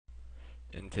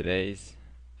In today's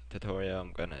tutorial,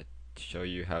 I'm gonna show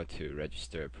you how to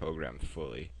register a program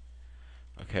fully.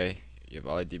 Okay, you have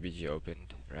Ollydbg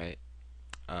opened, right?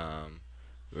 Um,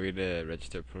 we're gonna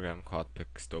register a program called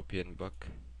Ollydbg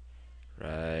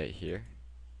right here.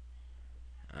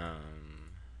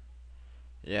 Um,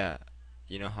 yeah,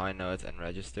 you know how I know it's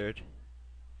unregistered?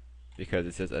 Because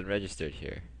it says unregistered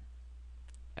here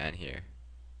and here.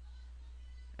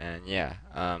 And yeah,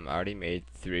 I already made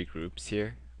 3 groups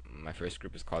here. My first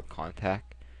group is called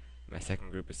Contact. My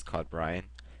second group is called Brian.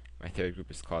 My third group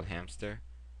is called Hamster.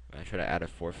 When I try to add a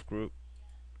fourth group,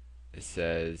 it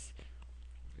says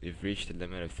you've reached the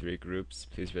limit of 3 groups.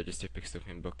 Please register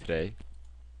Book today.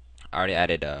 I already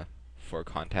added 4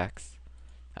 contacts.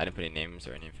 I didn't put any names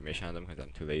or any information on them because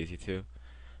I'm too lazy to.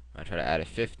 When I try to add a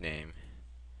fifth name,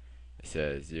 it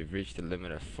says you've reached the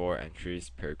limit of 4 entries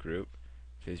per group.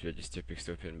 Please register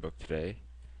Book today.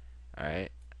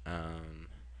 Alright.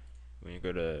 When you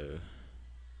go to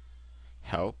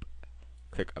help,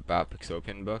 click about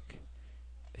Book.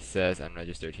 It says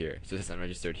unregistered here. So it says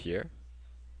unregistered here,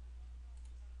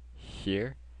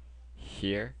 here,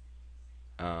 here,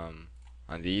 on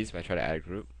these when I try to add a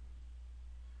group,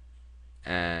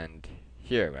 and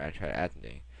here when I try to add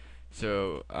something.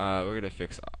 So we're gonna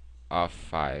fix all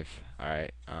 5.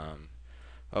 Alright.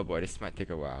 Oh boy, this might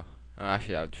take a while.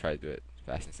 Actually, I'll try to do it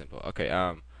fast and simple. Okay.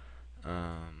 Um,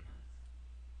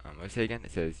 let's say again.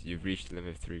 It says you've reached the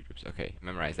limit of 3 groups. Okay,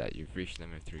 memorize that. You've reached the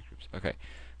limit of 3 groups. Okay.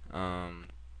 Um,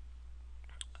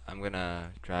 I'm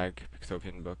gonna drag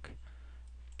Book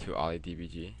to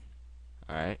Ollydbg.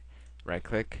 Alright. Right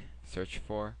click, search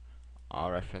for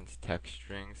all reference text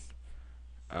strings.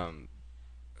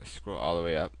 Scroll all the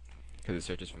way up because it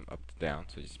searches from up to down,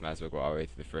 so you just might as well go all the way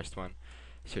to the first one.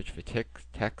 Search for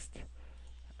text.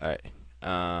 Alright.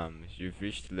 You've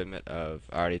reached the limit of.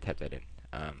 I already typed that in.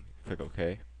 Click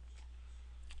OK.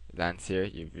 Lands here.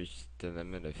 You've reached the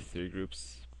limit of 3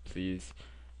 groups. Please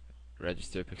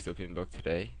register Book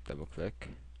today. Double click.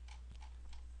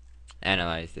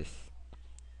 Analyze this.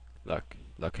 Look.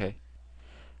 Okay.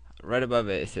 Right above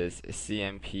it, it says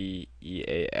CMPEAX,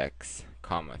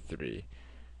 comma 3.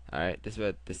 Alright, this is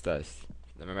what this does.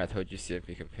 Remember I told you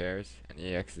CMP compares, and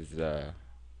EX is a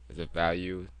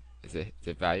value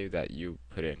that you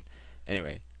put in.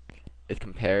 Anyway, it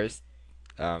compares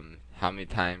how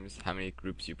many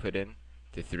groups you put in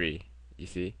to 3. You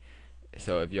see?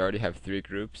 So if you already have 3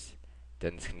 groups,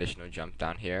 then this conditional jump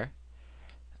down here,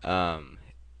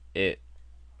 it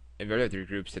if you already have 3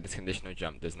 groups, then this conditional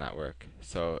jump does not work.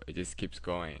 So it just keeps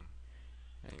going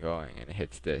and going, and it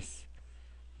hits this.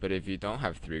 But if you don't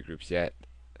have 3 groups yet,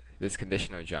 this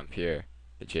conditional jump here,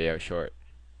 the JL short,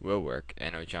 will work,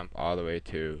 and it'll jump all the way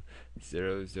to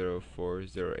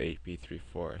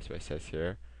 00408B34. So it says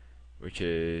here, which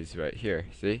is right here.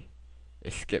 See?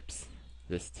 It skips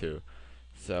this 2.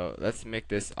 So let's make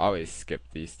this always skip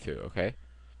these 2, okay?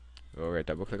 We're gonna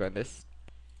double click on this.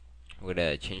 We're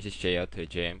gonna change this JL to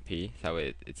JMP, so that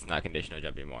way it's not conditional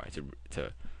jump anymore. It's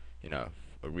a you know,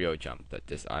 a real jump that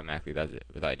just automatically does it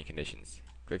without any conditions.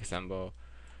 Click assemble,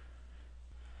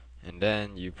 and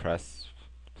then you press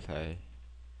play,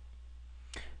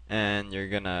 and you're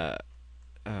gonna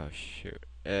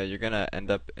you're gonna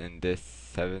end up in this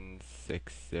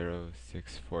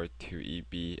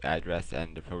 760642EB address,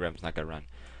 and the program's not gonna run.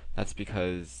 That's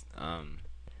because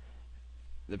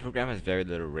the program has very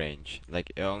little range.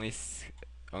 Like it only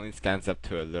scans up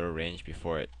to a little range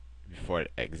before it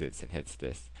exits and hits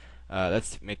this.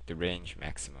 Let's make the range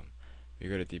maximum. We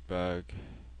go to debug.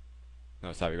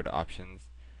 No, sorry. We go to options,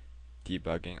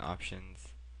 debugging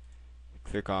options.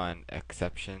 Click on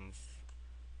exceptions.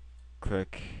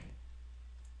 Click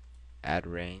add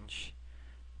range.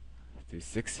 Do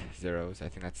 6 zeros. I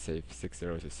think that's safe. 6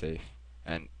 zeros is safe,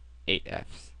 and 8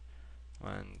 Fs.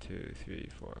 1, 2, 3,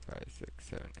 4, 5, 6,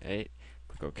 7, 8.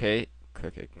 Click OK.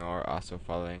 Click ignore also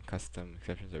following custom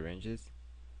exceptions or ranges.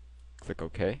 Click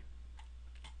OK.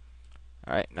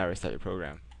 Alright, now restart your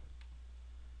program.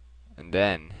 And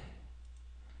then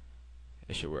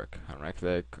it should work. On right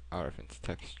click, all reference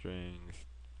text strings.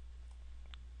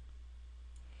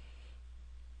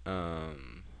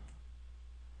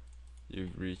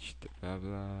 You've reached blah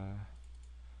blah.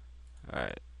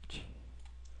 Alright.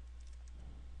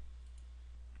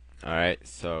 Alright,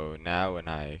 so now when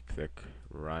I click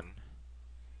run,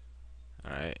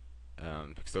 alright,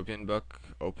 Book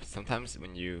sometimes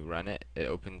when you run it, it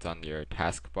opens on your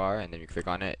taskbar, and then you click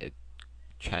on it, it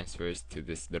transfers to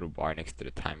this little bar next to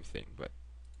the time thing, but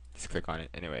just click on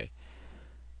it anyway.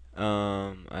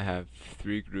 I have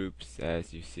 3 groups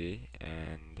as you see,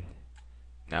 and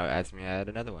now it asks me to add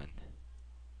another one.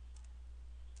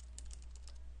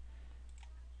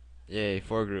 Yay,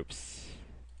 4 groups.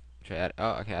 Should I add?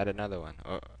 Oh, I can add another one.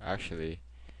 Oh, actually,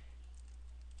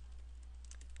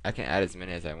 I can add as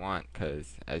many as I want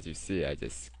because, as you see, I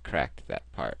just cracked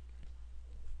that part.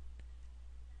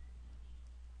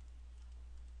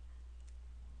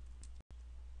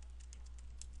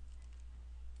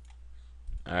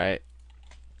 All right.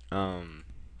 Um.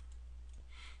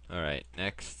 All right.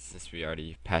 Next, since we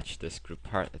already patched this group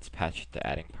part, let's patch the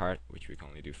adding part, which we can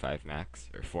only do 5 max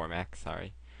or 4 max.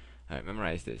 Sorry. All right.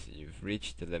 Memorize this. You've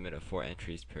reached the limit of 4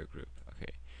 entries per group.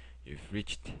 Okay. You've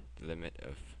reached the limit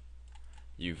of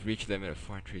You've reached the limit of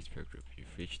 4 entries per group.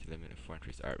 You've reached the limit of 4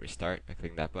 entries. Alright, restart by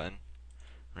clicking that button.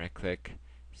 Right click,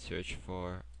 search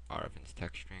for relevance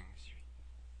text strings.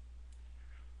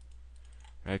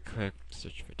 Right click,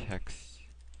 search for text.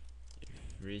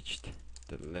 You've reached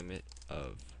the limit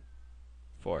of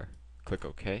 4. Click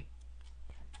OK.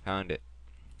 Found it.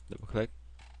 Double click.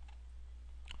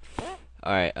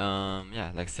 Alright,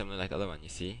 yeah, like similar like the other one, you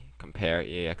see? Compare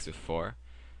EAX with 4.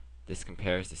 This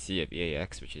compares the C of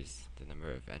EAX, which is the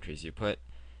number of entries you put,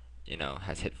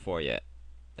 has hit 4 yet.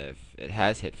 If it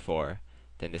has hit 4,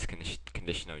 then this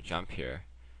conditional jump here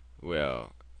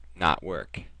will not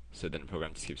work. So then the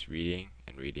program just keeps reading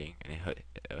and reading, and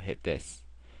it'll hit this.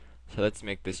 So let's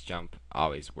make this jump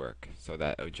always work, so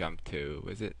that it'll jump to,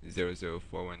 was it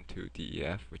 00412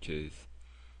 DEF, which is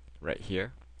right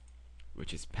here,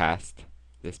 which is past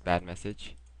this bad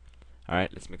message.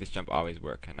 Alright, let's make this jump always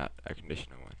work and not a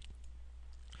conditional one.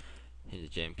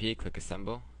 Hit the JMP, click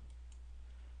assemble.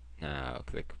 Now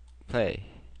click play.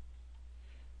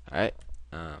 Alright,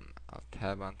 I'll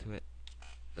tab onto it.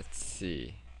 Let's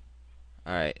see.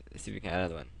 Alright, let's see if we can add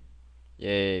another one.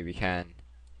 Yay, we can.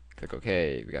 Click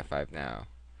OK, we got 5 now.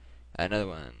 Add another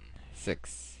one,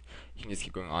 6. You can just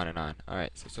keep going on and on.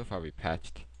 Alright, so far we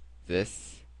patched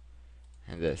this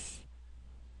and this.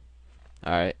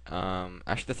 Alright,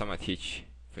 actually that's all I'm gonna teach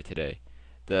for today.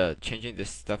 The changing this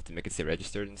stuff to make it say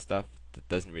registered and stuff, that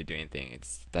doesn't really do anything.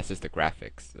 That's just the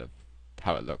graphics of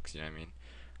how it looks, you know what I mean?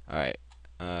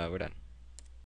 Alright, we're done.